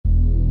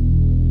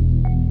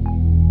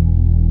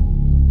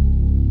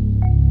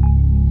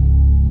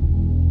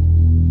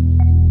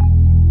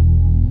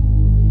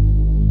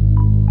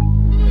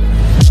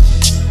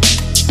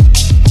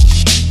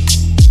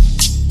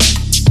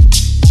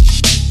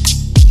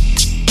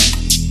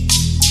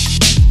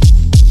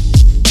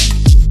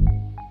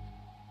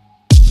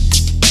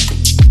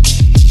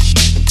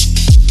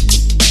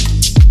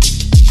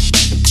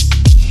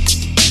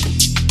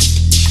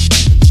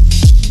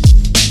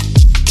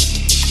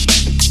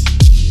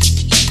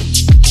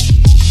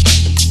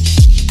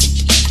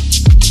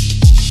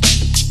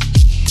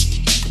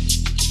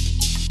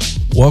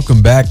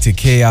Welcome back to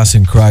Chaos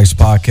in Christ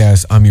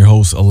podcast. I'm your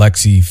host,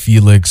 Alexi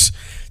Felix.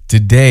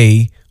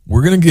 Today,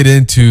 we're going to get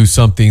into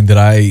something that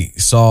I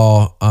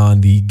saw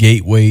on the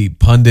Gateway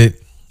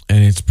Pundit,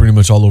 and it's pretty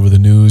much all over the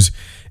news.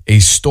 A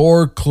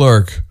store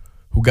clerk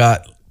who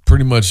got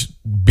pretty much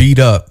beat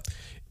up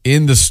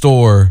in the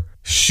store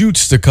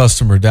shoots the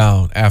customer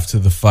down after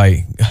the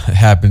fight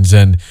happens.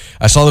 And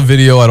I saw the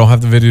video. I don't have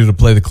the video to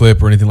play the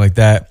clip or anything like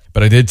that,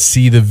 but I did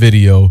see the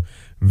video.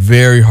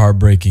 Very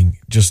heartbreaking.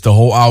 Just the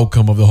whole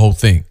outcome of the whole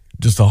thing.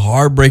 Just a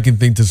heartbreaking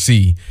thing to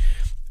see.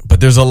 But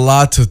there's a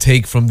lot to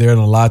take from there and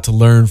a lot to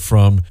learn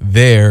from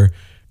there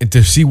and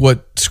to see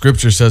what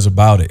scripture says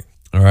about it.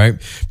 All right.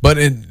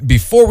 But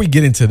before we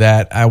get into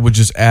that, I would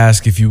just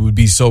ask if you would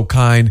be so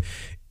kind,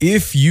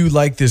 if you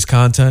like this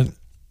content,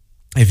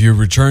 if you're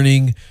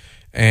returning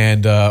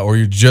and or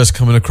you're just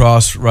coming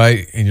across,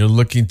 right, and you're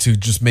looking to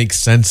just make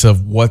sense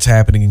of what's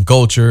happening in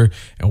culture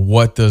and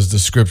what does the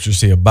scripture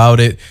say about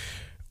it,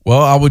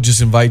 well, I would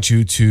just invite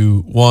you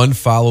to, one,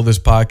 follow this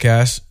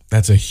podcast.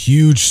 That's a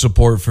huge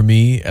support for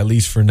me, at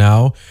least for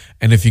now.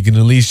 And if you can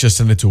at least just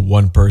send it to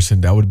one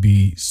person, that would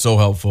be so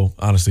helpful.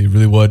 Honestly, it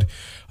really would.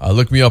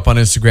 Look me up on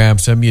Instagram.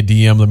 Send me a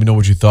DM. Let me know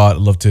what you thought.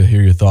 I'd love to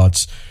hear your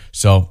thoughts.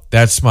 So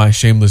that's my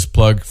shameless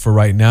plug for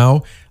right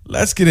now.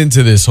 Let's get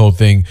into this whole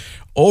thing.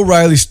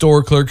 O'Reilly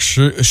store clerk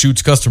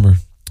shoots customer.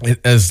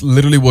 As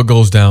literally what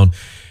goes down.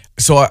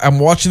 So I'm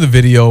watching the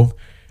video,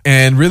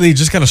 and really it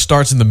just kind of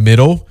starts in the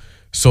middle.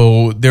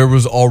 So there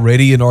was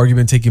already an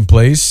argument taking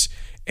place,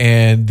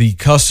 and the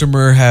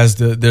customer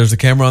there's a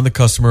camera on the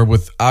customer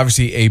with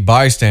obviously a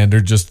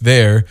bystander just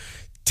there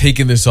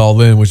taking this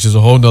all in, which is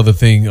a whole nother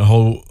thing, a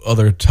whole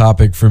other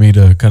topic for me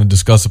to kind of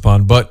discuss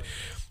upon. But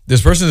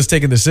this person is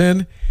taking this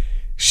in.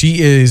 She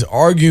is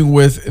arguing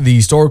with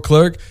the store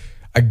clerk.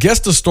 I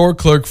guess the store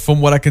clerk, from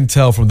what I can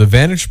tell from the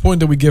vantage point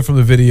that we get from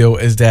the video,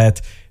 is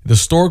that the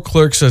store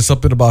clerk says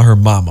something about her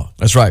mama.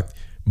 That's right.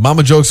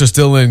 Mama jokes are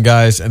still in,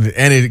 guys, and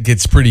it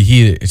gets pretty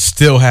heated. It's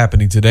still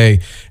happening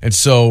today. And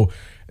so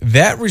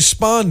that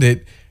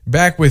responded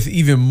back with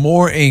even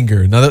more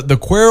anger. Now, the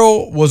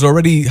quarrel was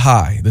already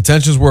high. The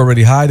tensions were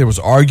already high. There was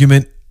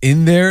argument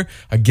in there.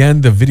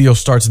 Again, the video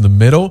starts in the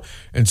middle.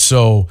 And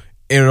so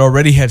it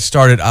already had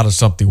started out of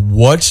something.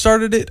 What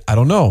started it? I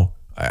don't know.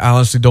 I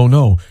honestly don't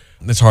know.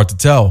 It's hard to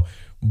tell.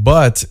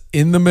 But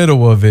in the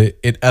middle of it,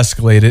 it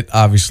escalated,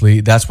 obviously.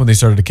 That's when they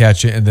started to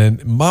catch it. And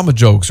then mama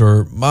jokes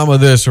or mama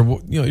this or,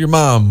 your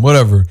mom,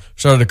 whatever,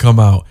 started to come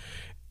out.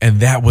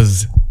 And that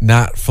was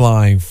not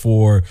flying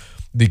for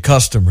the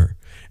customer.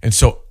 And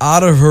so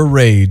out of her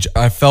rage,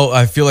 I feel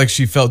like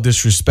she felt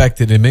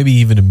disrespected and maybe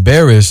even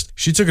embarrassed.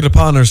 She took it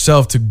upon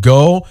herself to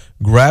go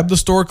grab the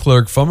store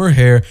clerk from her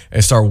hair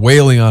and start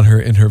wailing on her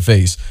in her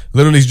face.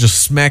 Literally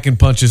just smacking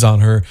punches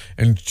on her.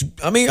 And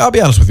I'll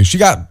be honest with you, she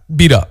got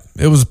beat up.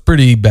 It was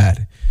pretty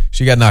bad.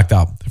 She got knocked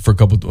out for a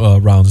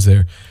couple rounds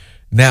there.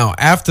 Now,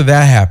 after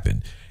that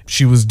happened,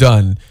 she was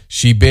done.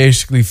 She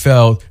basically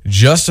felt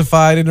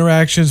justified in her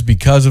actions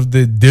because of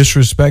the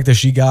disrespect that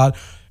she got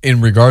in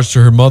regards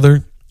to her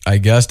mother. I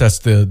guess that's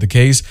the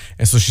case.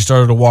 And so she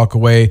started to walk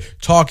away,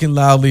 talking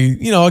loudly,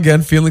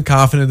 again, feeling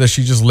confident that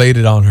she just laid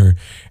it on her.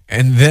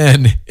 And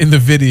then in the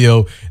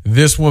video,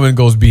 this woman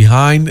goes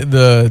behind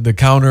the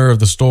counter of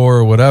the store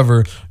or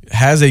whatever,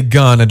 has a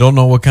gun. I don't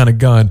know what kind of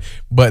gun,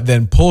 but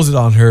then pulls it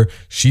on her.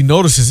 She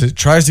notices it,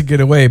 tries to get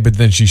away, but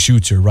then she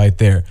shoots her right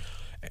there.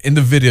 In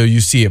the video,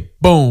 you see it.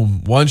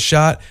 Boom. One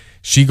shot.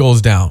 She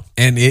goes down,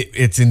 and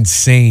it's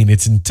insane.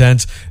 It's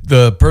intense.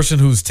 The person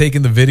who's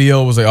taking the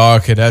video was like, oh,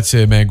 okay, that's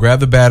it, man. Grab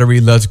the battery.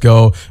 Let's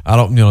go.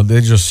 They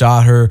just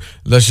shot her.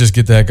 Let's just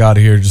get the heck out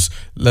of here. Just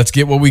let's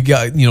get what we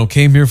got,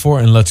 came here for,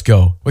 and let's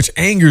go. Which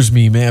angers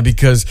me, man,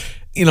 because,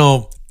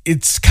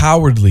 it's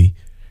cowardly.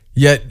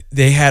 Yet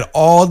they had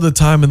all the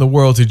time in the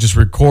world to just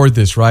record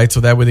this, right?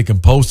 So that way they can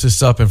post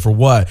this up. And for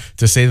what?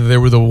 To say that they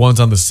were the ones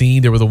on the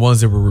scene. They were the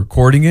ones that were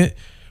recording it.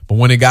 But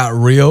when it got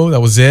real,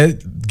 that was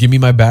it. Give me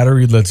my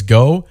battery. Let's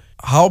go.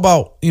 How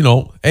about,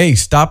 hey,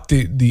 stop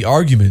the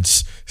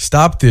arguments.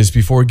 Stop this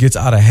before it gets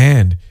out of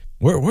hand.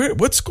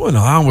 What's going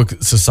on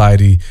with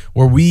society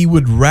where we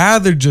would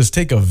rather just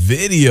take a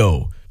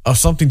video of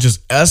something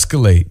just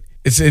escalate?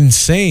 It's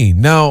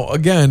insane. Now,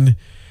 again,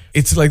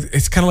 it's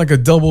kind of like a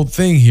double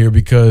thing here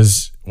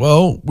because,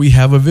 well, we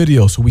have a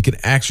video so we can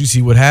actually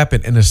see what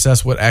happened and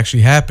assess what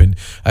actually happened.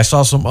 I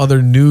saw some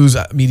other news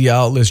media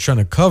outlets trying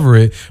to cover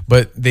it,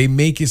 but they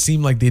make it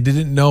seem like they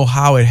didn't know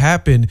how it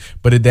happened,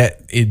 but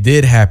that it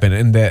did happen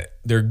and that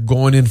they're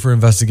going in for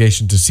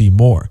investigation to see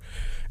more.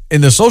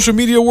 In the social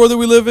media world that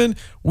we live in,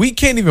 we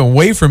can't even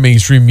wait for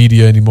mainstream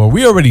media anymore.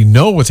 We already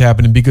know what's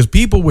happening because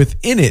people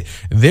within it,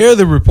 they're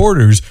the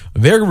reporters.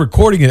 They're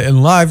recording it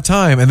in live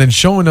time and then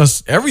showing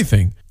us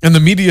everything. And the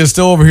media is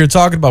still over here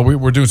talking about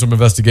we're doing some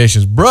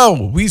investigations.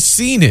 Bro, we've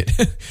seen it.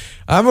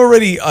 I'm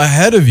already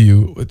ahead of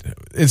you.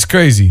 It's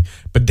crazy.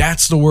 But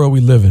that's the world we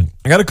live in.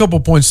 I got a couple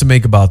points to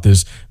make about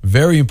this.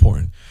 Very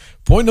important.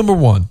 Point number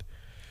one,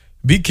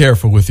 be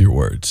careful with your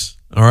words.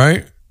 All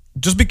right?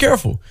 Just be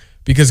careful.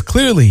 Because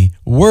clearly,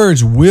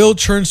 words will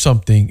turn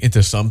something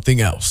into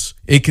something else.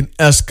 It can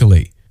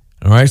escalate.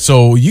 All right.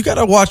 So you got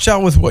to watch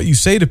out with what you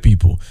say to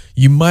people.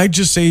 You might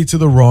just say it to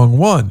the wrong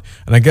one.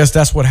 And I guess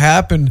that's what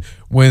happened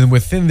when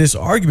within this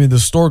argument, the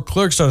store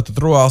clerk started to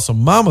throw out some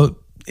mama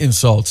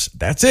insults.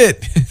 That's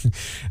it.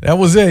 That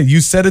was it. You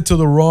said it to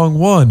the wrong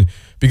one.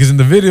 Because in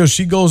the video,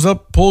 she goes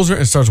up, pulls her,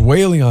 and starts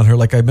wailing on her,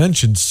 like I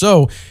mentioned.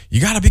 So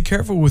you got to be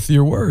careful with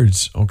your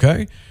words,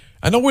 okay?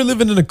 I know we're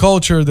living in a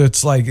culture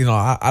that's like,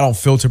 I don't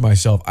filter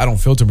myself. I don't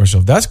filter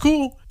myself. That's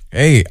cool.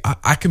 Hey,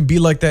 I can be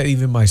like that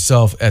even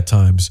myself at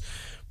times.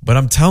 But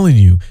I'm telling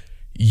you,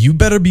 you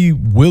better be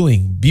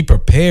willing, be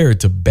prepared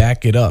to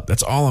back it up.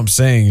 That's all I'm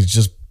saying is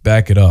just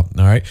back it up,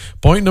 all right?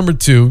 Point number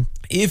 2,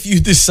 if you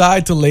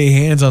decide to lay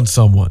hands on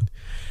someone,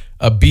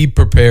 be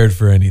prepared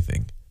for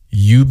anything.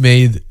 You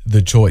made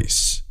the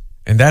choice.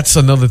 And that's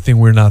another thing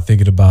we're not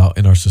thinking about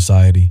in our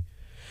society.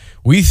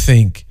 We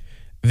think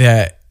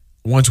that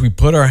once we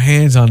put our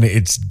hands on it,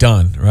 it's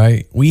done,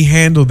 right? We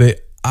handled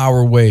it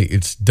our way.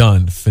 It's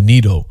done,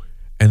 finito,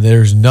 and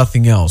there's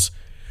nothing else.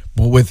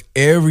 But with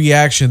every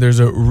action, there's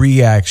a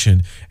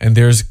reaction and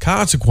there's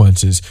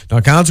consequences. Now,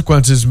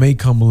 consequences may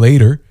come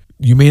later.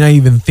 You may not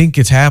even think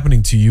it's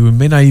happening to you. You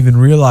may not even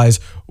realize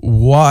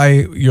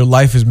why your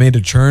life is made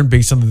a turn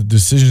based on the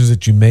decisions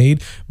that you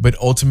made. But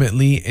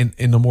ultimately,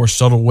 in a more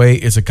subtle way,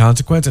 it's a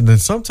consequence. And then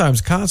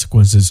sometimes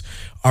consequences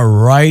are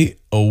right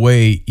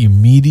away,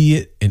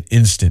 immediate and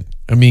instant.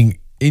 I mean,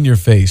 in your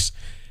face.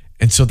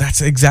 And so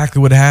that's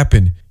exactly what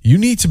happened. You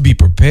need to be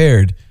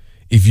prepared.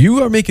 If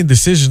you are making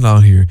decisions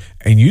out here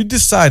and you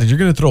decide that you're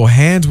going to throw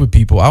hands with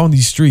people out on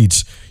these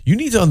streets, you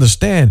need to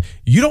understand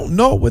you don't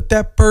know what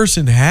that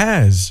person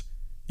has.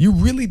 You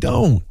really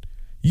don't.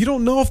 You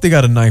don't know if they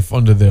got a knife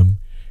under them.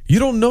 You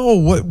don't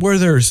know where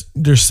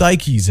their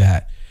psyche's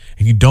at.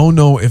 And you don't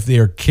know if they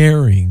are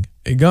carrying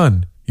a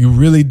gun. You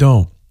really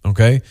don't.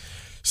 Okay?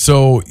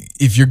 So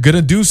if you're going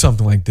to do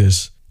something like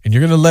this and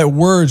you're going to let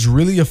words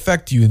really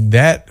affect you in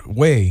that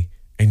way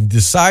and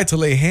decide to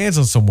lay hands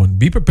on someone,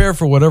 be prepared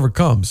for whatever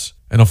comes.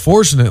 And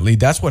unfortunately,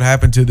 that's what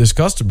happened to this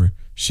customer.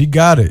 She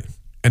got it.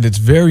 And it's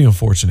very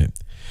unfortunate.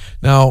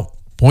 Now,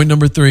 point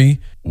number 3,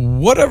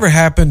 whatever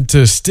happened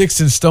to sticks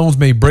and stones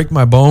may break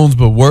my bones,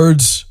 but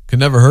words can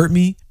never hurt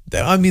me.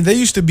 I mean, they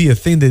used to be a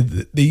thing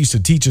that they used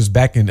to teach us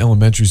back in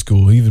elementary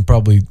school, even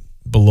probably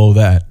below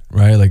that,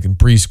 right? Like in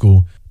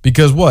preschool.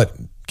 Because what?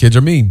 Kids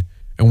are mean.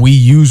 And we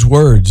use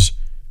words.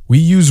 We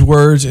use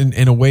words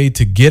in a way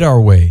to get our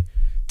way,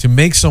 to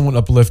make someone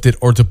uplifted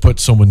or to put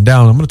someone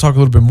down. I'm going to talk a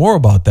little bit more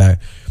about that.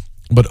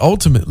 But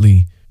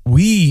ultimately,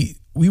 we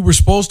were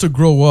supposed to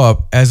grow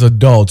up as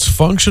adults,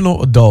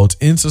 functional adults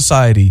in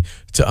society,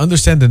 to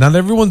understand that not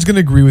everyone's going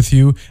to agree with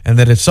you and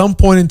that at some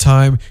point in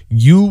time,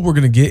 you were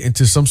going to get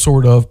into some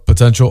sort of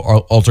potential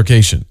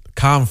altercation,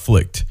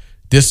 conflict,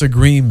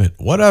 disagreement,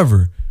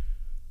 whatever,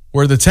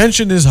 where the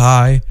tension is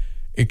high,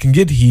 it can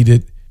get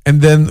heated,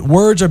 and then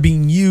words are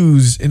being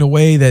used in a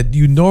way that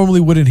you normally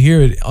wouldn't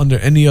hear it under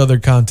any other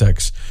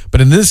context.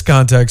 But in this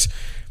context,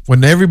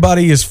 when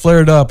everybody is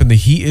flared up and the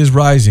heat is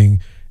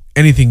rising,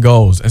 anything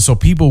goes. And so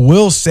people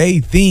will say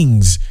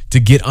things to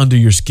get under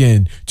your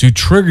skin, to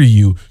trigger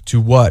you,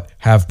 to what?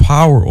 Have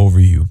power over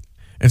you.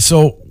 And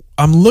so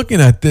I'm looking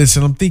at this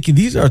and I'm thinking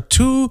these are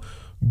 2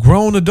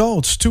 grown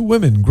adults, 2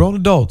 women, grown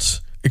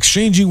adults,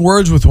 exchanging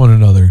words with one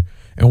another.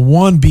 And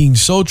one being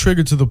so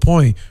triggered to the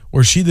point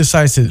where she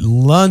decides to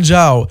lunge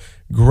out,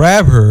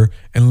 grab her,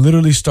 and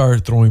literally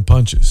start throwing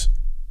punches.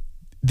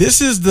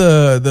 This is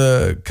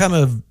the kind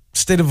of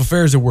state of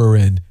affairs that we're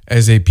in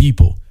as a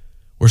people.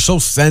 We're so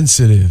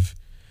sensitive.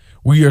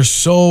 We are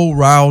so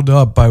riled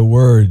up by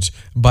words,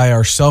 by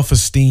our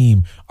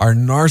self-esteem. Our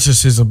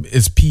narcissism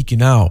is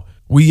peeking out.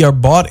 We are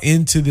bought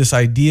into this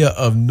idea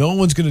of no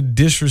one's going to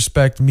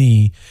disrespect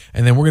me,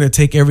 and then we're going to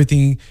take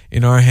everything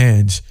in our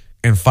hands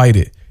and fight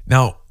it.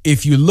 Now,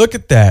 if you look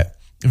at that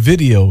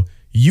video,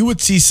 you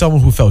would see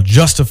someone who felt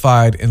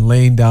justified in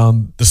laying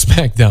down the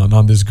smackdown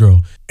on this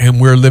girl.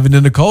 And we're living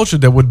in a culture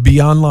that would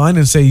be online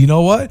and say, you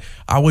know what?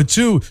 I would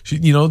too.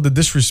 The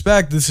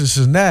disrespect, this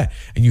and that.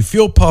 And you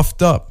feel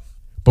puffed up.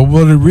 But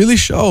what it really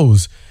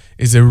shows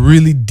is a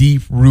really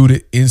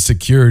deep-rooted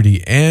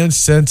insecurity and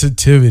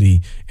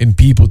sensitivity in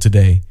people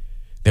today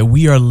that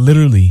we are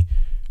literally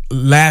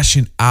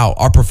lashing out.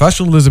 Our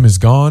professionalism is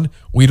gone.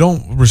 We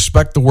don't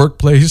respect the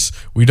workplace.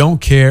 We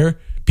don't care.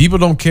 People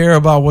don't care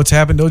about what's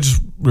happened. They'll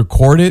just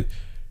record it,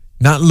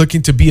 not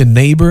looking to be a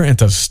neighbor and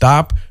to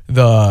stop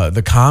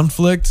the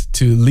conflict,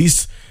 to at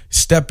least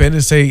step in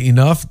and say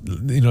enough.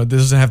 This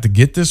doesn't have to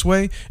get this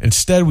way.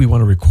 Instead, we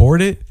want to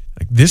record it.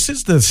 Like, this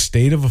is the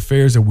state of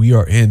affairs that we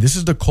are in. This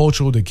is the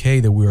cultural decay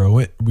that we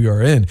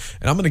are in.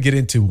 And I'm going to get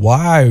into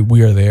why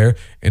we are there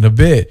in a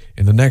bit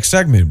in the next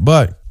segment.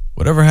 But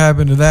whatever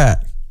happened to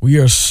that? We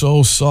are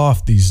so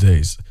soft these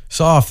days.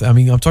 Soft. I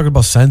mean, I'm talking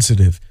about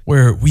sensitive,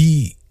 where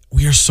we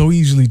are so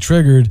easily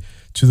triggered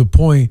to the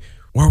point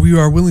where we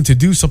are willing to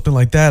do something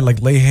like that,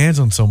 like lay hands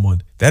on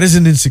someone. That is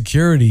an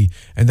insecurity,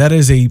 and that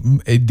is a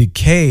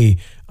decay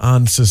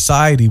on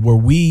society where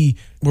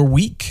we're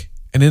weak.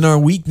 And in our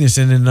weakness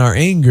and in our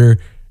anger,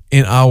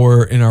 in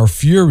our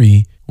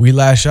fury, we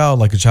lash out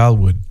like a child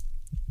would.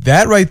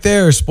 That right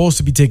there is supposed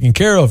to be taken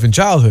care of in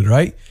childhood,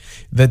 right?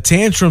 The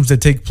tantrums that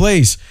take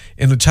place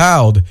in a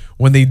child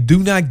when they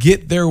do not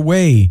get their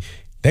way,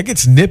 that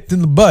gets nipped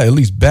in the butt, at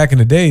least back in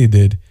the day it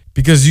did.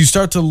 Because you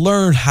start to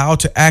learn how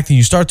to act and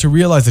you start to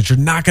realize that you're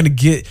not going to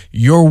get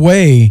your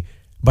way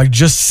by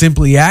just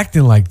simply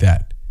acting like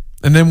that.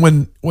 And then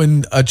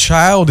when a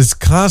child is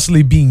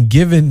constantly being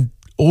given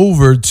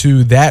over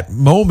to that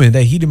moment,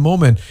 that heated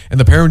moment, and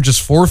the parent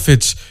just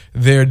forfeits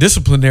their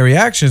disciplinary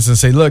actions and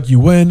say, look, you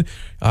win.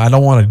 I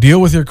don't want to deal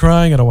with your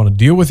crying. I don't want to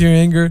deal with your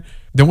anger.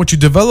 Then what you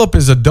develop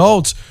is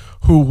adults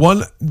who,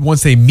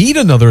 once they meet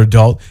another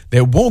adult,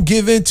 they won't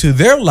give in to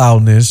their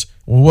loudness.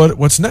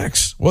 What's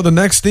next? Well, the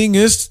next thing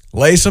is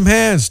lay some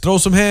hands, throw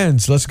some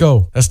hands. Let's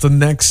go. That's the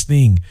next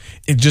thing.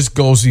 It just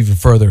goes even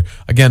further.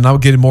 Again, I'll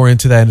get more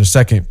into that in a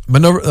second.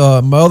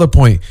 My other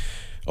point.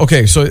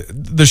 Okay, so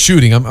the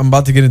shooting. I'm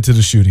about to get into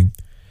the shooting.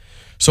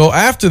 So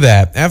after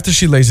that, after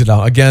she lays it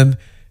out, again,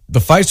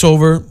 the fight's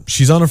over.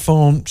 She's on her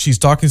phone. She's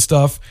talking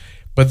stuff.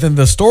 But then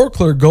the store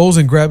clerk goes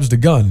and grabs the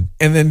gun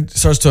and then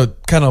starts to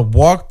kind of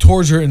walk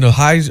towards her in a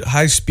high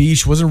speed.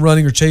 She wasn't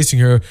running or chasing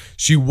her.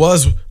 She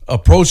was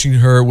approaching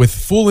her with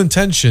full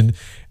intention.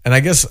 And I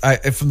guess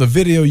from the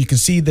video, you can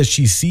see that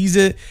she sees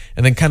it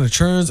and then kind of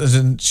turns, as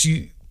in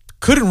she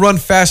couldn't run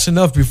fast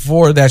enough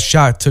before that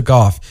shot took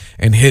off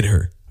and hit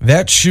her.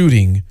 That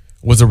shooting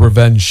was a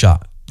revenge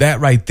shot. That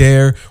right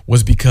there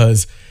was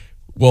because,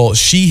 well,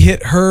 she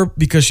hit her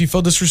because she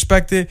felt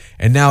disrespected,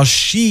 and now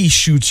she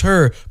shoots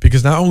her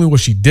because not only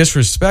was she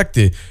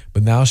disrespected,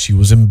 but now she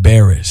was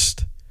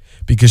embarrassed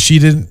because she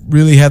didn't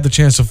really have the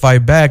chance to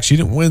fight back. She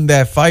didn't win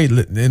that fight.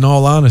 In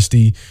all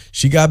honesty,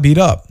 she got beat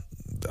up.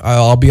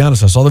 I'll be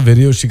honest. I saw the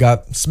video. She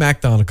got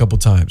smacked on a couple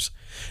times.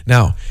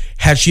 Now,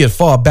 had she had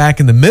fought back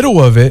in the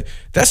middle of it,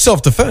 that's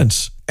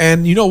self-defense.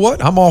 And you know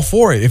what? I'm all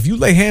for it. If you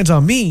lay hands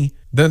on me,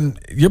 then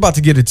you're about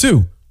to get it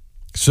too.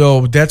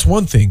 So that's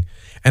one thing.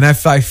 And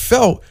if I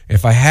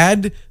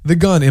had the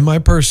gun in my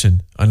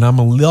person and I'm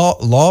a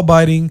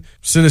law-abiding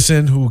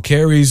citizen who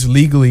carries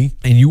legally,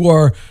 and you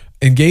are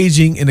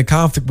engaging in a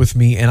conflict with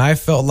me, and I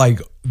felt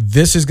like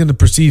this is going to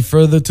proceed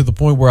further to the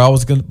point where I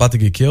was about to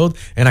get killed,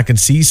 and I can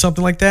see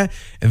something like that,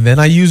 and then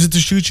I use it to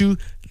shoot you,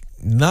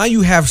 now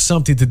you have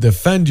something to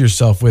defend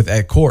yourself with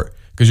at court,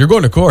 because you're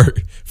going to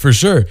court for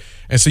sure.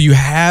 And so you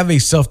have a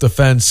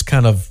self-defense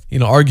kind of,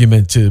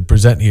 argument to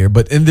present here.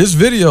 But in this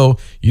video,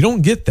 you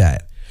don't get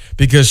that.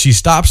 Because she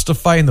stops the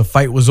fight and the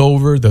fight was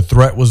over, the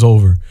threat was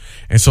over.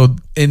 And so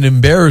in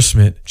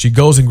embarrassment, she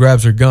goes and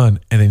grabs her gun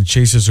and then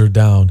chases her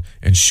down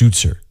and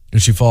shoots her.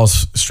 And she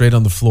falls straight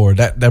on the floor.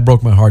 That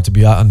broke my heart, to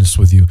be honest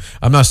with you.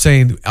 I'm not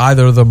saying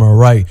either of them are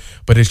right,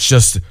 but it's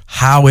just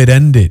how it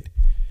ended,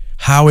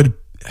 how it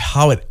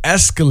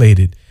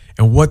escalated,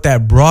 and what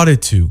that brought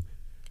it to.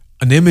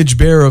 An image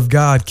bearer of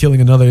God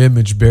killing another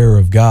image bearer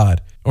of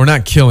God. Or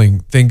not killing,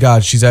 thank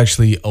God she's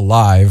actually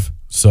alive.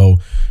 So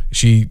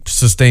she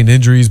sustained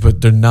injuries,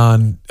 but they're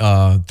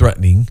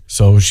non-threatening,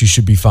 so she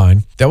should be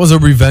fine. That was a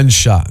revenge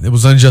shot. It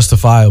was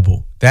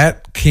unjustifiable.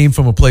 That came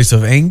from a place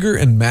of anger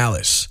and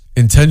malice,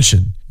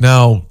 intention.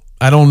 Now,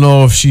 I don't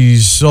know if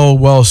she's so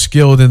well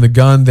skilled in the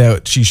gun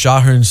that she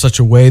shot her in such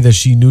a way that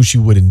she knew she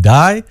wouldn't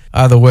die.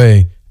 Either way,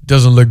 it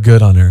doesn't look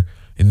good on her.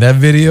 In that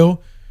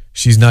video,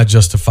 she's not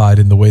justified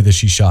in the way that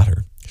she shot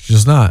her. She's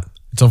just not.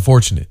 It's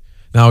unfortunate.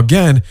 Now,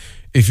 again,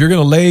 if you're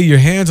going to lay your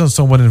hands on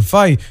someone and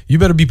fight, you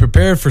better be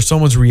prepared for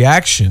someone's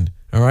reaction.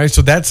 All right.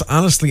 So that's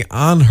honestly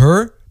on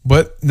her.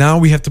 But now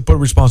we have to put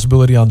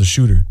responsibility on the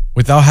shooter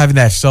without having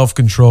that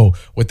self-control,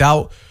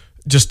 without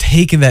just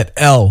taking that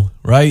L,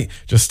 right?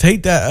 Just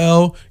take that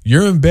L.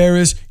 You're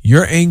embarrassed.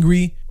 You're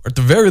angry. Or at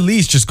the very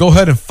least, just go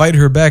ahead and fight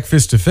her back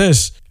fist to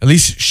fist. At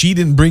least she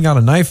didn't bring out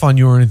a knife on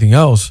you or anything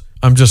else.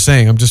 I'm just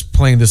saying, I'm just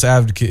playing this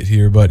advocate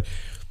here, but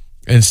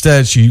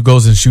instead, she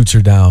goes and shoots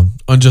her down.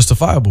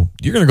 Unjustifiable.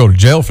 You're going to go to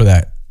jail for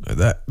that.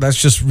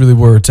 That's just really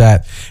where it's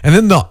at. And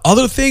then the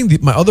other thing,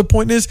 my other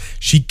point is,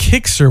 she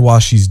kicks her while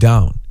she's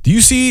down. Do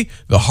you see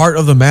the heart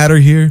of the matter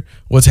here?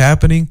 What's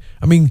happening?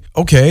 I mean,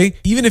 okay,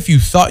 even if you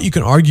thought you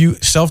can argue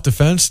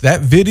self-defense,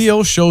 that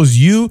video shows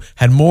you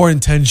had more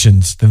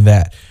intentions than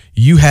that.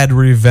 You had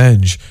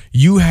revenge.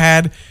 You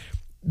had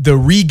the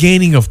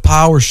regaining of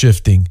power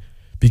shifting.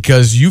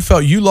 Because you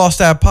felt you lost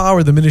that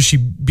power the minute she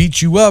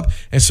beat you up.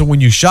 And so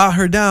when you shot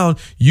her down,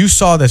 you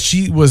saw that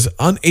she was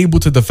unable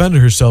to defend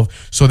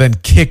herself. So then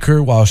kick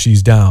her while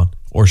she's down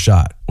or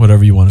shot,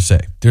 whatever you want to say.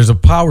 There's a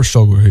power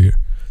struggle here.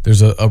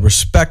 There's a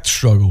respect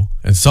struggle.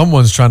 And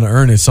someone's trying to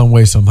earn it some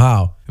way,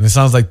 somehow. And it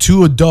sounds like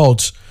two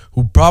adults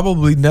who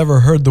probably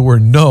never heard the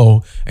word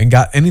no and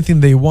got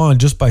anything they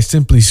want just by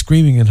simply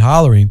screaming and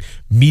hollering,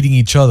 meeting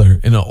each other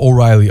in an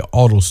O'Reilly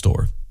auto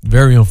store.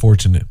 Very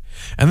unfortunate.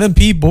 And then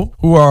people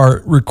who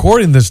are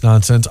recording this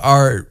nonsense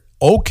are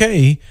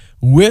okay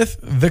with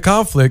the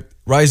conflict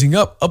rising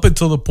up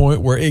until the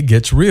point where it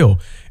gets real.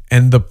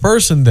 And the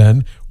person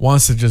then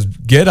wants to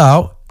just get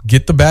out,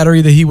 get the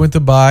battery that he went to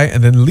buy,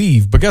 and then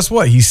leave. But guess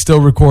what? He's still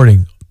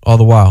recording all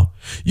the while.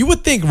 You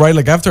would think, right?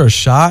 Like after a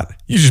shot,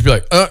 you just be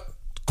like,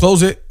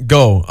 close it,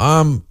 go.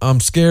 I'm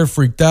scared,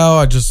 freaked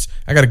out.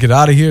 I got to get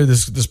out of here.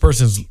 This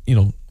person's,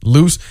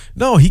 loose.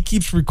 No, he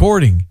keeps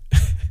recording.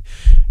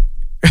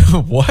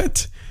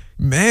 What?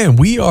 Man,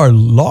 we are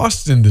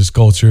lost in this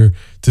culture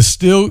to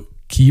still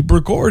keep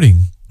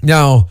recording.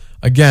 Now,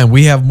 again,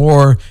 we have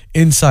more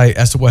insight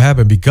as to what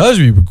happened because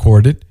we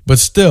recorded, but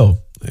still,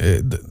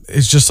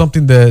 it's just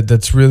something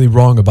that's really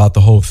wrong about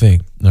the whole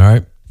thing. All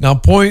right. Now,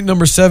 point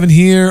number 7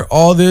 here,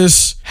 all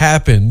this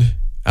happened.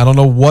 I don't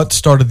know what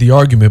started the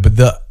argument, but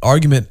the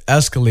argument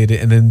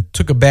escalated and then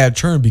took a bad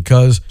turn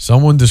because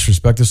someone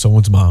disrespected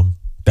someone's mom.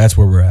 That's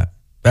where we're at.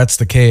 That's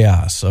the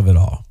chaos of it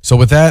all. So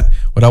with that,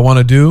 what I want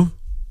to do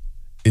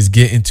is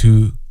get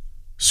into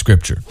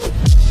scripture.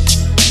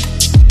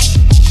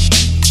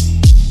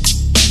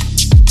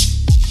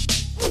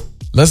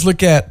 Let's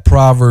look at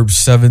Proverbs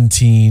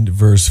 17,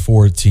 verse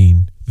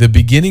 14. The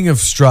beginning of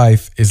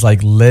strife is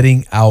like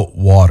letting out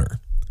water.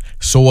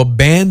 So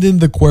abandon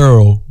the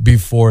quarrel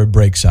before it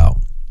breaks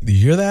out. Do you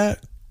hear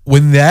that?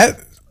 When that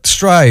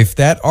strife,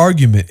 that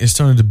argument is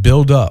starting to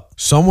build up,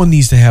 someone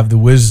needs to have the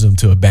wisdom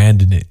to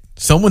abandon it.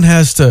 Someone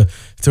has to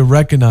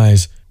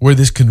recognize where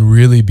this can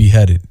really be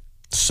headed.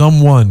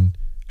 Someone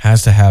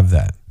has to have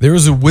that. There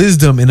is a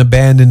wisdom in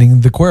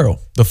abandoning the quarrel,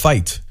 the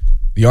fight,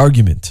 the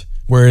argument.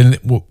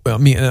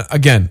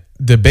 Again,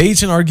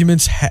 debates and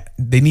arguments,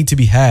 they need to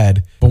be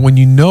had. But when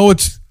you know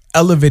it's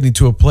elevating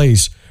to a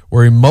place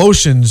where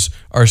emotions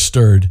are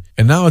stirred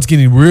and now it's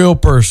getting real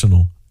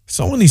personal,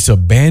 someone needs to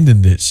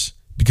abandon this.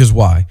 Because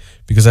why?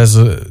 Because as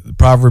the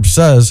proverb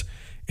says,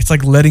 it's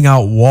like letting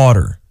out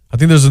water. I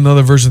think there's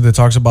another version that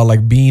talks about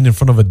like being in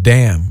front of a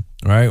dam,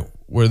 right?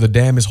 Where the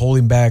dam is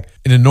holding back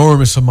an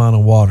enormous amount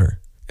of water.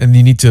 And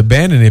you need to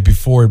abandon it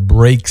before it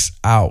breaks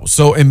out.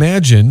 So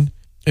imagine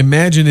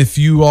if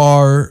you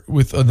are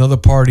with another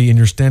party and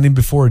you're standing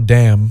before a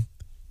dam.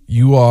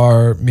 You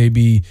are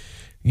maybe,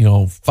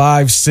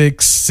 5'6",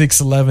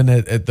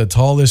 6'11" at the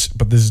tallest,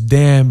 but this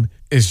dam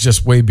is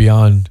just way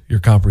beyond your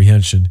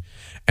comprehension.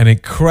 And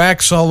it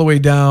cracks all the way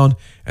down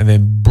and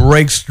then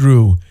breaks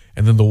through,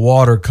 and then the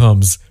water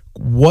comes.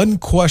 One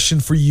question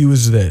for you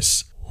is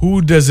this: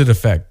 who does it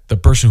affect? The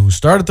person who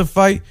started the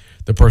fight,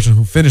 the person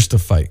who finished the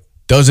fight?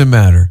 Doesn't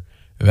matter.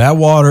 That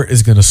water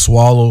is going to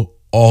swallow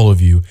all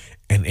of you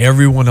and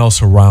everyone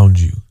else around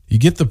you. You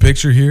get the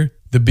picture here?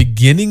 The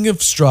beginning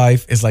of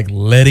strife is like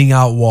letting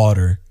out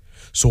water.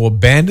 So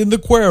abandon the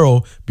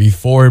quarrel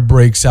before it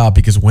breaks out,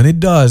 because when it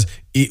does,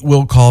 it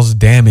will cause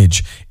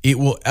damage. It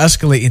will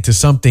escalate into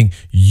something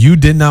you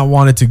did not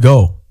want it to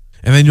go.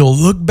 And then you'll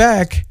look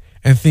back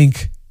and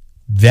think,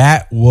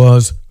 that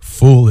was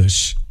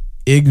foolish,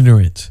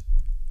 ignorant,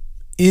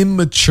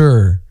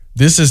 immature.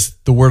 This is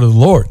the word of the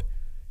Lord.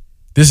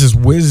 This is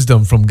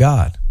wisdom from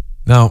God.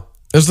 Now,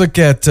 let's look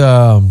at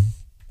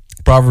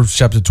Proverbs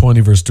chapter 20,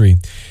 verse 3.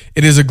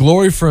 It is a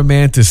glory for a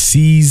man to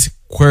cease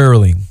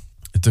quarreling.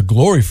 It's a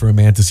glory for a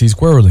man to cease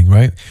quarreling,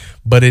 right?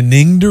 But an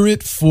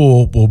ignorant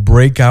fool will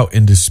break out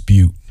in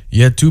dispute.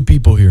 You had two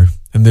people here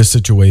in this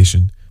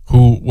situation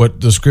who, what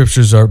the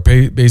scriptures are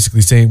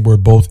basically saying, were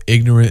both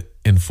ignorant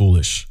and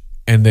foolish.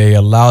 And they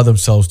allow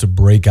themselves to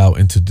break out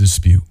into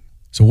dispute.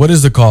 So what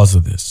is the cause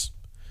of this?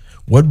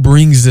 What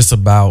brings this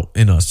about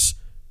in us?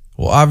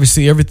 Well,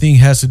 obviously, everything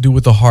has to do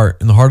with the heart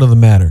and the heart of the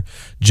matter.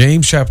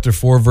 James chapter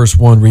 4, verse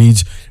 1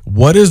 reads,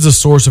 "What is the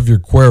source of your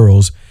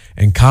quarrels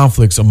and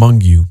conflicts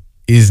among you?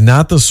 Is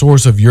not the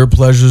source of your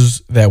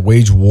pleasures that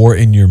wage war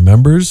in your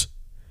members?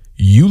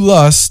 You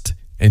lust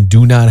and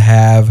do not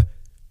have,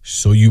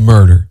 so you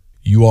murder.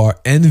 You are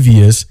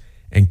envious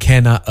and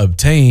cannot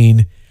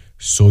obtain,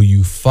 so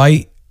you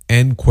fight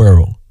and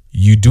quarrel.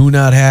 You do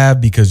not have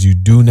because you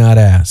do not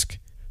ask."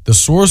 The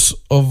source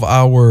of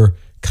our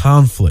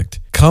conflict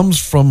comes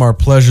from our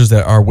pleasures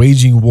that are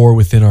waging war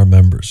within our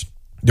members.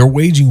 They're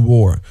waging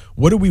war.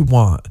 What do we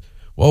want?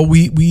 Well,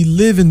 we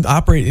live and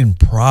operate in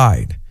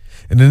pride.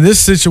 And in this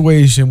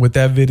situation with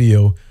that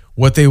video,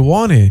 what they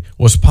wanted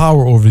was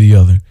power over the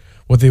other.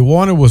 What they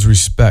wanted was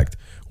respect.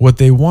 What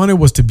they wanted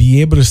was to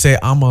be able to say,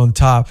 I'm on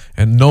top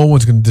and no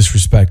one's going to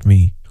disrespect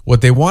me.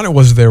 What they wanted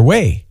was their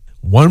way.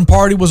 One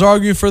party was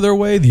arguing for their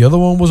way. The other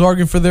one was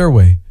arguing for their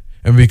way.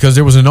 And because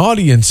there was an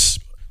audience,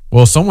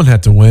 well, someone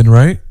had to win,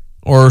 right?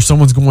 Or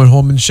someone's going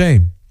home in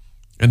shame.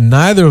 And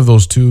neither of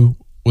those two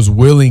was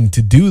willing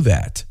to do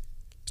that.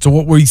 So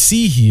what we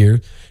see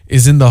here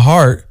is in the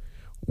heart,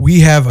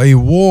 we have a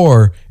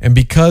war. And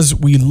because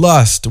we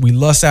lust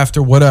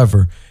after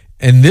whatever.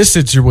 In this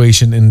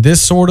situation, in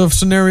this sort of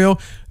scenario,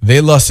 they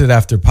lusted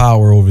after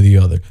power over the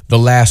other. The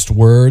last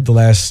word, the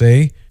last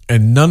say,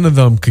 and none of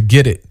them could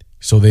get it.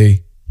 So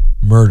they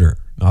murder.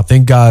 Now,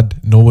 thank God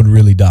no one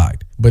really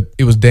died, but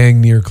it was dang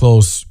near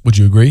close. Would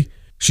you agree?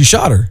 She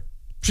shot her.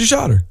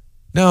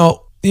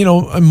 Now, in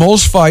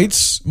most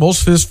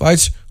fist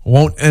fights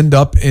won't end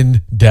up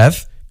in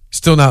death.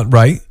 Still not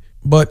right.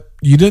 But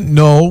you didn't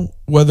know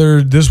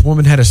whether this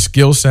woman had a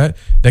skill set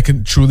that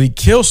can truly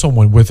kill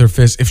someone with her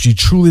fist if she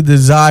truly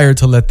desired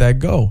to let that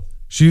go.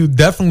 She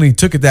definitely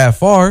took it that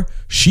far.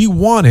 She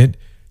wanted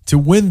to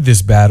win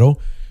this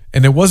battle.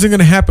 And it wasn't going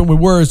to happen with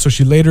words, so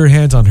she laid her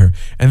hands on her.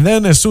 And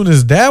then as soon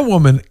as that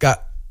woman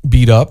got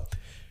beat up,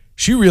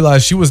 she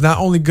realized she was not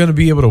only going to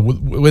be able to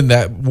win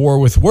that war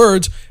with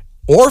words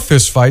or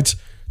fist fights.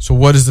 So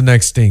what is the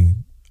next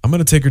thing? I'm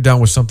going to take her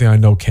down with something I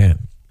know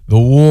can. The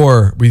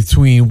war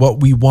between what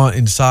we want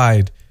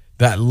inside,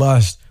 that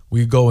lust,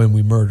 we go and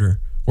we murder.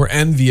 We're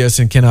envious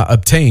and cannot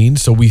obtain,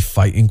 so we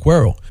fight and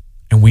quarrel.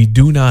 And we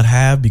do not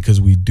have because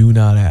we do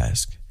not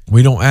ask.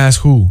 We don't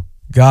ask who?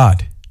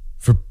 God.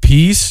 For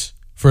peace,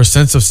 for a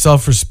sense of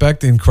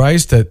self-respect in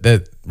Christ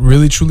that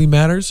really truly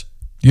matters.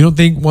 You don't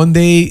think one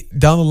day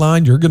down the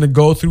line you're going to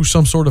go through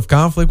some sort of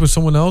conflict with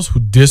someone else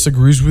who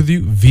disagrees with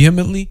you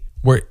vehemently,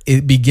 where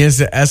it begins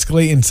to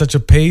escalate in such a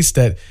pace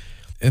that,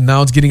 and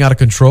now it's getting out of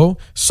control?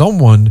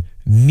 Someone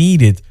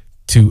needed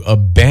to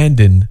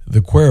abandon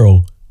the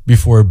quarrel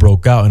before it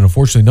broke out. And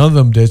unfortunately, none of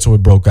them did, so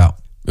it broke out.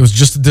 It was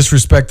just a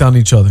disrespect on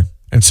each other.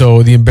 And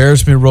so the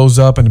embarrassment rose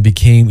up and it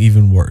became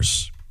even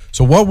worse.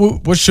 So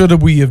what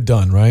should we have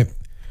done, right?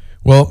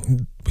 Well,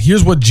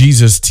 here's what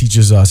Jesus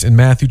teaches us in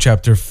Matthew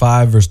chapter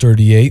 5, verse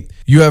 38.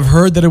 You have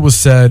heard that it was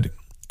said,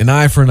 an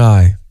eye for an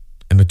eye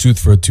and a tooth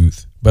for a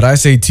tooth. But I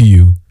say to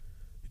you,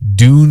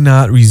 do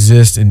not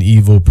resist an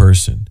evil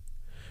person.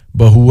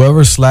 But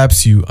whoever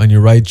slaps you on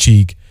your right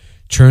cheek,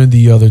 turn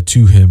the other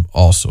to him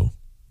also.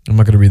 I'm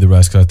not going to read the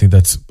rest because I think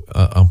that's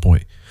on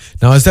point.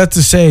 Now, is that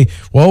to say,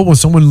 well, when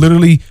someone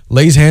literally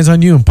lays hands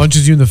on you and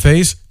punches you in the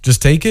face,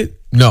 just take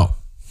it? No.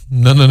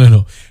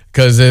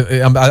 Because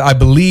I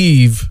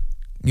believe,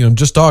 I'm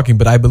just talking,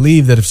 but I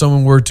believe that if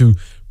someone were to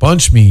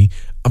punch me,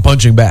 I'm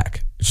punching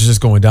back. It's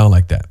just going down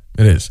like that.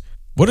 It is.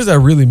 What does that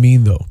really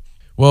mean, though?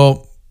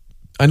 Well,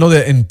 I know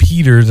that in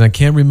Peter's, and I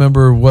can't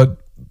remember what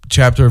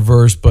chapter or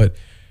verse, but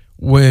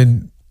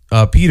when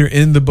Peter,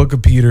 in the book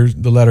of Peter,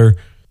 the letter,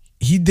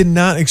 he did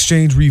not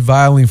exchange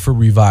reviling for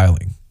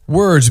reviling.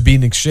 Words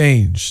being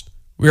exchanged.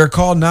 We are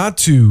called not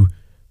to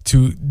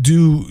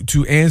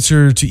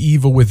answer to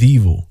evil with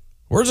evil.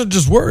 Words are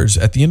just words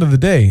at the end of the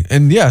day.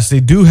 And yes, they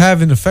do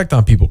have an effect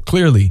on people,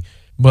 clearly.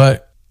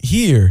 But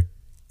here,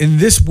 in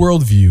this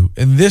worldview,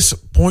 in this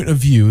point of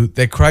view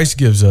that Christ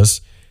gives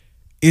us,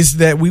 is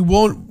that we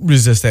won't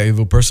resist that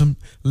evil person.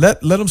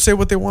 Let them say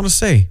what they want to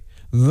say.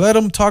 Let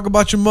them talk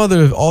about your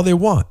mother all they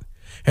want.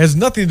 It has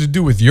nothing to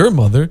do with your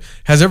mother. It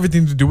has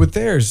everything to do with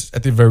theirs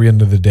at the very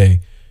end of the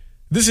day.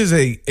 This is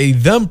a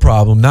them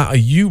problem, not a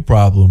you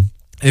problem.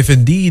 If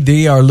indeed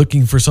they are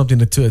looking for something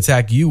to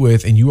attack you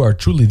with and you are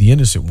truly the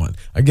innocent one.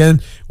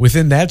 Again,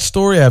 within that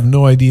story, I have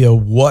no idea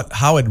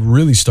how it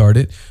really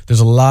started. There's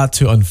a lot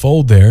to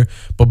unfold there.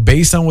 But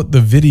based on what the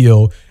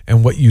video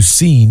and what you've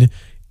seen,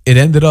 it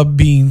ended up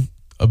being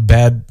a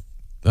bad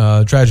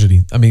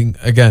tragedy. I mean,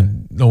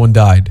 again, no one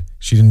died.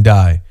 She didn't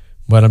die.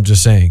 But I'm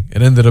just saying,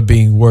 it ended up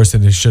being worse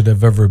than it should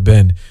have ever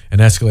been and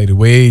escalated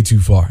way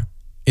too far.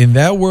 In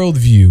that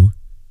worldview,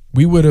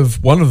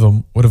 one of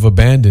them would have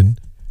abandoned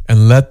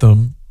and let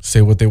them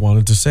say what they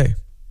wanted to say.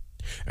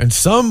 And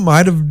some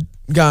might have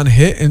gotten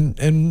hit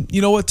and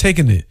you know what,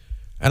 taken it.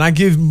 And I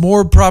give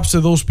more props to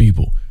those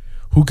people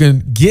who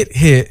can get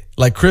hit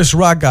like Chris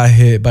Rock got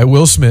hit by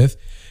Will Smith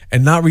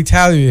and not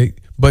retaliate,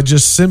 but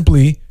just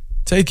simply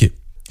take it.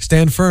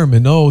 Stand firm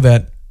and know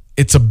that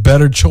it's a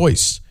better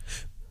choice.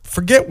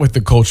 Forget what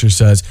the culture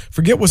says,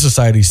 forget what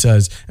society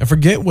says, and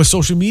forget what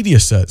social media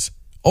says.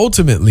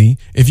 Ultimately,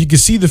 if you could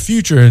see the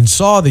future and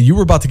saw that you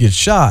were about to get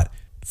shot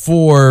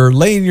for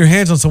laying your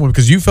hands on someone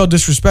because you felt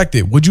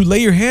disrespected, would you lay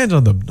your hands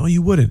on them? No,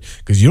 you wouldn't,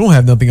 because you don't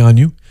have nothing on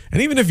you.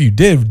 And even if you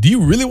did, do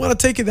you really want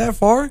to take it that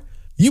far?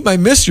 You might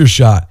miss your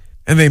shot,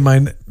 and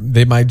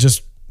they might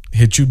just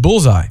hit you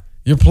bullseye.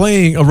 You're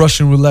playing a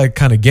Russian roulette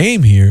kind of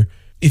game here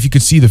if you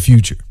could see the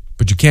future,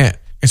 but you can't.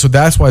 And so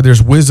that's why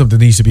there's wisdom that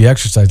needs to be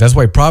exercised. That's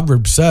why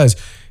Proverbs says,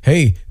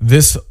 hey,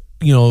 this,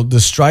 the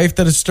strife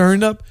that is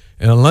stirring up,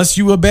 and unless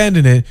you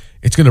abandon it,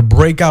 it's going to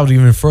break out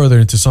even further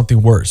into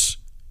something worse.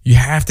 You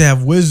have to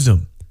have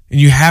wisdom,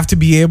 and you have to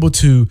be able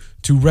to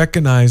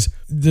recognize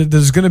that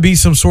there's going to be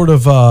some sort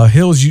of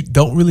hills you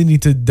don't really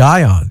need to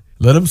die on.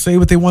 Let them say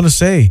what they want to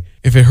say.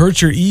 If it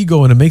hurts your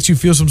ego and it makes you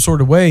feel some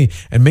sort of way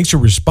and makes you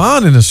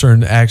respond in a certain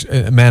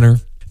manner,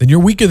 then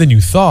you're weaker than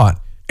you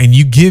thought. And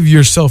you give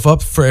yourself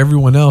up for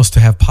everyone else to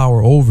have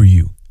power over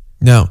you.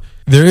 Now,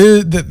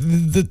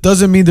 that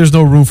doesn't mean there's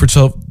no room for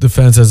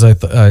self-defense, as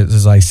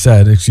I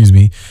said.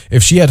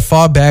 If she had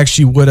fought back,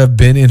 she would have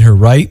been in her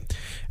right.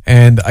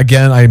 And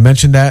again, I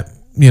mentioned that,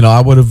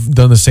 I would have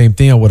done the same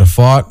thing. I would have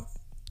fought.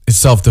 It's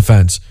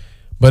self-defense.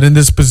 But in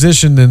this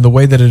position, in the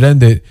way that it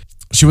ended,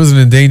 she wasn't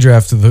in danger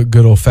after the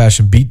good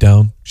old-fashioned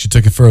beatdown. She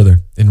took it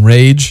further. In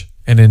rage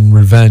and in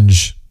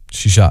revenge,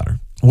 she shot her.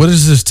 What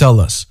does this tell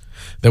us?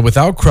 That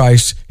without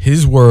Christ,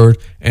 His Word,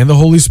 and the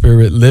Holy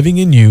Spirit living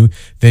in you,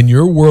 then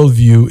your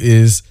worldview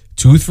is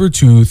tooth for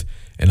tooth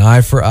and eye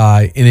for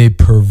eye in a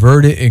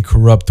perverted and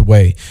corrupt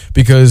way.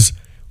 Because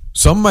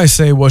some might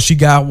say, well, she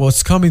got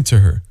what's coming to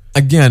her.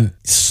 Again,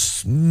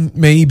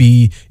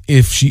 maybe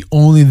if she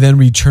only then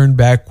returned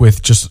back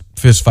with just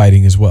fist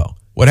fighting as well.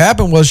 What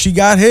happened was she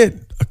got hit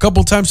a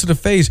couple times to the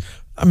face.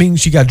 I mean,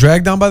 she got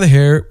dragged down by the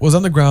hair, was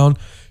on the ground.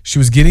 She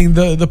was getting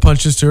the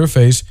punches to her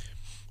face,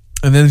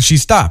 and then she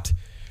stopped.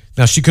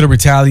 Now, she could have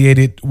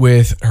retaliated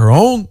with her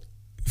own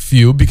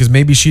few because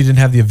maybe she didn't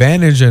have the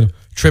advantage and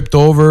tripped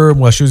over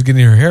while she was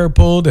getting her hair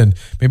pulled, and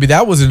maybe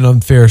that was an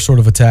unfair sort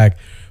of attack.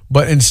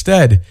 But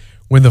instead,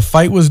 when the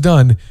fight was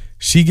done,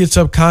 she gets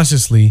up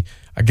consciously,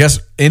 I guess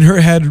in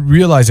her head,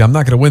 realizing I'm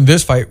not going to win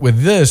this fight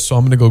with this, so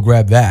I'm going to go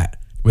grab that.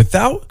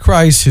 Without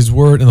Christ, his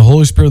word, and the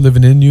Holy Spirit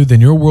living in you,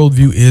 then your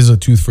worldview is a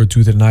tooth for a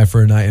tooth and an eye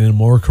for an eye. And in a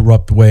more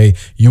corrupt way,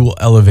 you will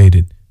elevate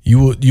it. You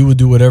will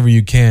do whatever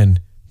you can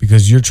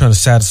because you're trying to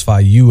satisfy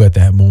you at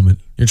that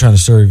moment. You're trying to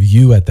serve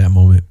you at that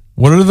moment.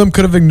 One of them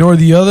could have ignored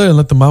the other and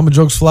let the mama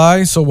jokes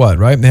fly. So what,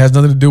 right? It has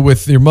nothing to do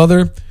with your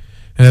mother. It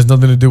has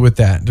nothing to do with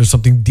that. There's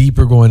something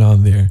deeper going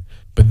on there.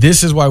 But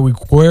this is why we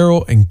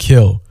quarrel and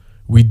kill.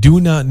 We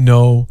do not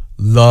know,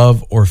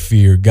 love, or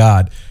fear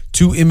God.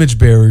 Two image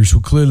bearers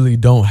who clearly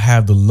don't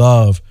have the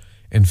love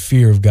and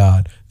fear of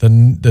God, the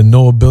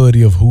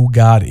knowability of who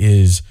God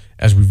is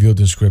as revealed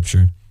in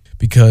Scripture.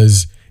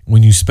 Because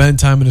when you spend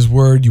time in his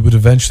word, you would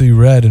eventually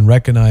read and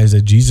recognize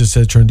that Jesus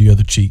said, turn the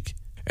other cheek.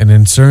 And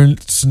in certain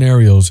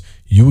scenarios,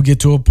 you will get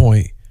to a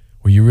point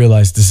where you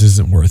realize this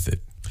isn't worth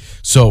it.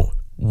 So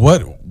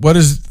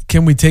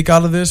can we take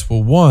out of this?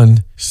 Well,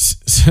 one,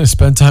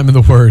 spend time in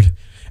the word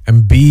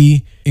and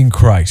be in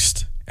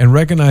Christ and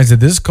recognize that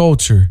this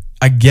culture,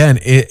 again,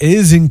 it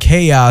is in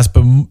chaos,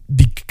 but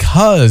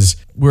because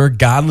we're a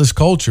godless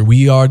culture,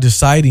 we are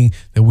deciding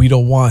that we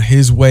don't want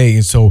his way.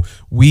 And so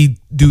we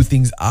do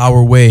things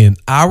our way, and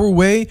our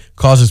way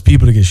causes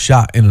people to get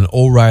shot in an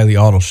O'Reilly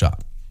auto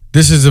shop.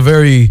 This is a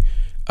very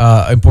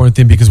important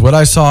thing because what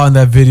I saw in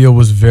that video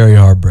was very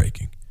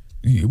heartbreaking.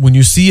 When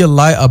you see a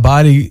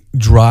body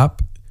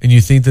drop and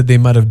you think that they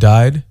might have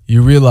died,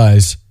 you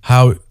realize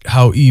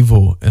how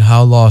evil and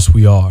how lost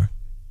we are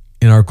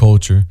in our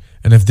culture.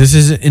 And if this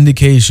is an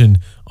indication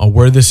on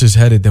where this is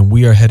headed, then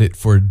we are headed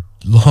for a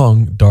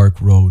long, dark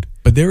road.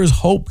 But there is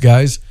hope,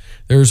 guys.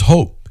 There is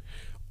hope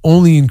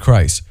only in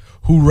Christ,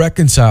 who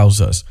reconciles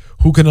us,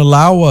 who can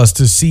allow us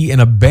to see and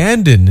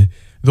abandon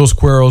those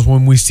quarrels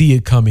when we see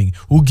it coming,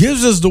 who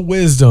gives us the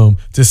wisdom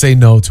to say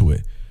no to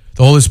it.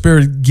 The Holy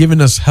Spirit giving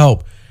us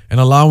help and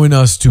allowing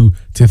us to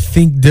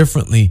think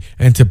differently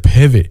and to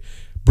pivot,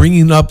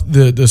 bringing up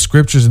the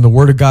scriptures and the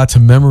word of God to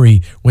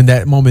memory when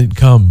that moment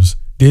comes.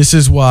 This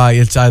is why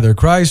it's either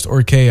Christ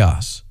or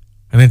chaos.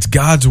 And it's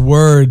God's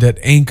word that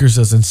anchors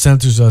us and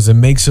centers us and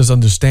makes us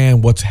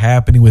understand what's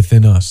happening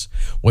within us.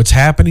 What's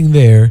happening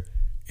there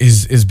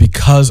is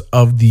because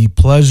of the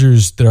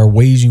pleasures that are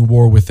waging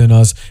war within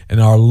us and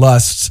our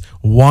lusts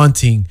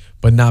wanting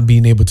but not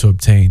being able to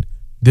obtain.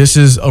 This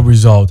is a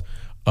result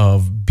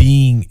of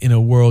being in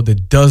a world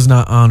that does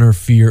not honor,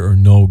 fear, or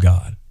know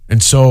God.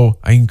 And so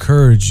I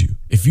encourage you,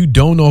 if you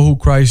don't know who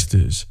Christ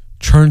is,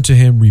 turn to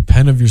him,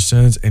 repent of your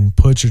sins, and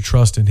put your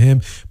trust in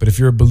him. But if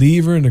you're a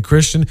believer and a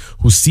Christian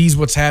who sees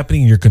what's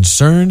happening and you're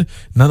concerned,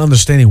 not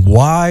understanding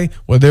why,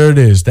 well, there it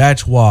is.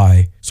 That's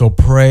why. So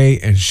pray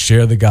and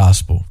share the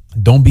gospel.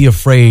 Don't be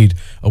afraid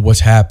of what's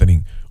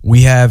happening.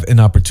 We have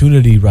an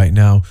opportunity right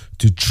now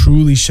to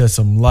truly shed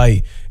some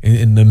light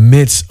in the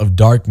midst of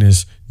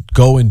darkness.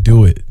 Go and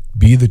do it.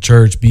 Be the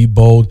church. Be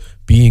bold.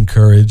 Be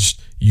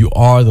encouraged. You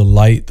are the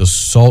light, the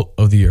salt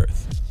of the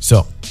earth.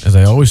 So, as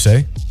I always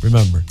say,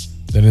 remember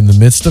that in the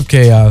midst of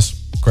chaos,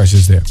 Christ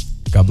is there.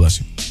 God bless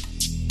you.